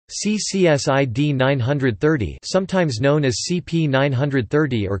CCSID 930, sometimes known as CP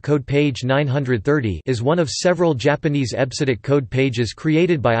 930 or code page 930, is one of several Japanese EBCDIC code pages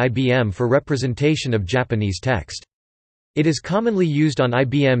created by IBM for representation of Japanese text. It is commonly used on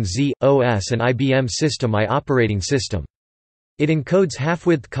IBM Z, OS and IBM System I operating system. It encodes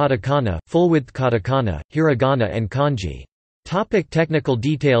half-width katakana, full-width katakana, hiragana and kanji. Technical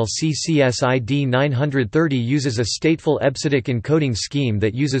detail. CCSID 930 uses a stateful EBCDIC encoding scheme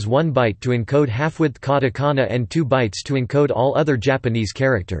that uses 1 byte to encode half-width katakana and 2 bytes to encode all other Japanese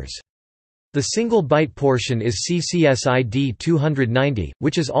characters. The single byte portion is CCSID 290,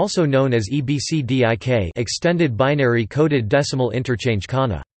 which is also known as EBCDIK, extended binary coded decimal interchange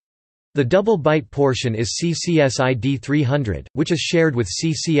kana. The double byte portion is CCSID 300, which is shared with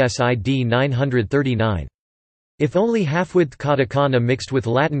CCSID 939. If only half-width katakana mixed with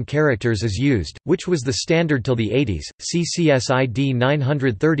Latin characters is used, which was the standard till the 80s, CCSID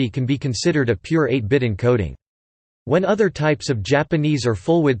 930 can be considered a pure 8-bit encoding. When other types of Japanese or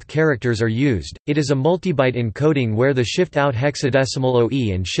full-width characters are used, it is a multibyte encoding where the shift-out hexadecimal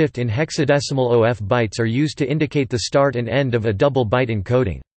OE and shift-in hexadecimal OF bytes are used to indicate the start and end of a double byte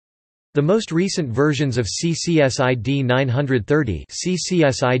encoding. The most recent versions of CCSID 930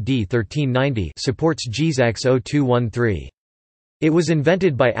 CCSID 1390 supports GZX 0213. It was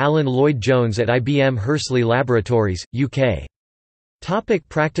invented by Alan Lloyd-Jones at IBM Hursley Laboratories, UK.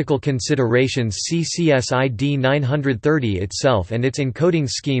 Practical considerations. CCSID 930 itself and its encoding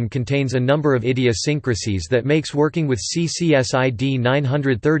scheme contains a number of idiosyncrasies that makes working with CCSID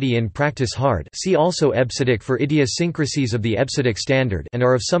 930 in practice hard. See also EBCDIC for idiosyncrasies of the EBCDIC standard and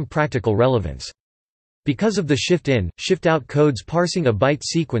are of some practical relevance. Because of the shift-in, shift-out codes, parsing a byte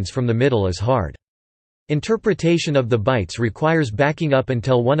sequence from the middle is hard. Interpretation of the bytes requires backing up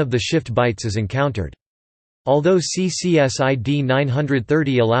until one of the shift bytes is encountered. Although CCSID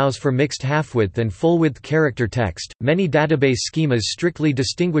 930 allows for mixed half-width and full-width character text, many database schemas strictly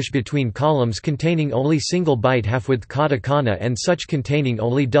distinguish between columns containing only single-byte half-width katakana and such containing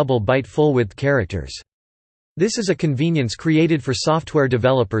only double-byte full-width characters. This is a convenience created for software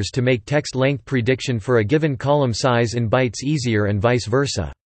developers to make text length prediction for a given column size in bytes easier and vice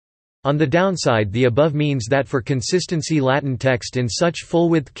versa. On the downside, the above means that for consistency Latin text in such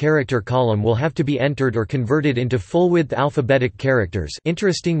full-width character column will have to be entered or converted into full-width alphabetic characters,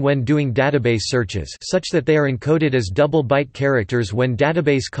 interesting when doing database searches, such that they are encoded as double-byte characters when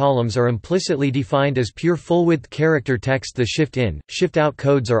database columns are implicitly defined as pure full-width character text. The shift-in, shift-out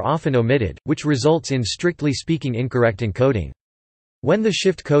codes are often omitted, which results in strictly speaking incorrect encoding. When the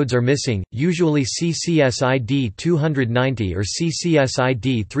shift codes are missing, usually CCSID 290 or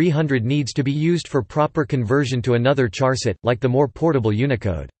CCSID 300 needs to be used for proper conversion to another charset, like the more portable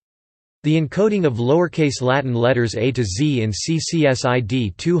Unicode. The encoding of lowercase Latin letters A to Z in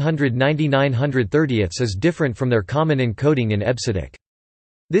CCSID 290-930 is different from their common encoding in EBCDIC.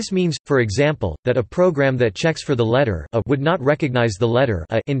 This means, for example, that a program that checks for the letter A would not recognize the letter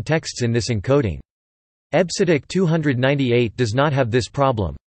A in texts in this encoding. EBCDIC 298 does not have this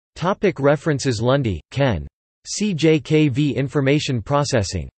problem. References. Lundy, Ken. CJKV Information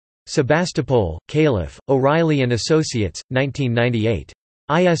Processing. Sebastopol, Calif., O'Reilly & Associates, 1998.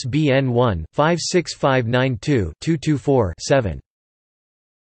 ISBN 1-56592-224-7.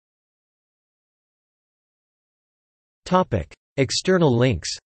 External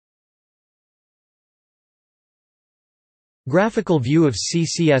links. Graphical view of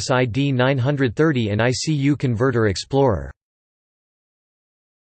CCSID 930 and ICU Converter Explorer.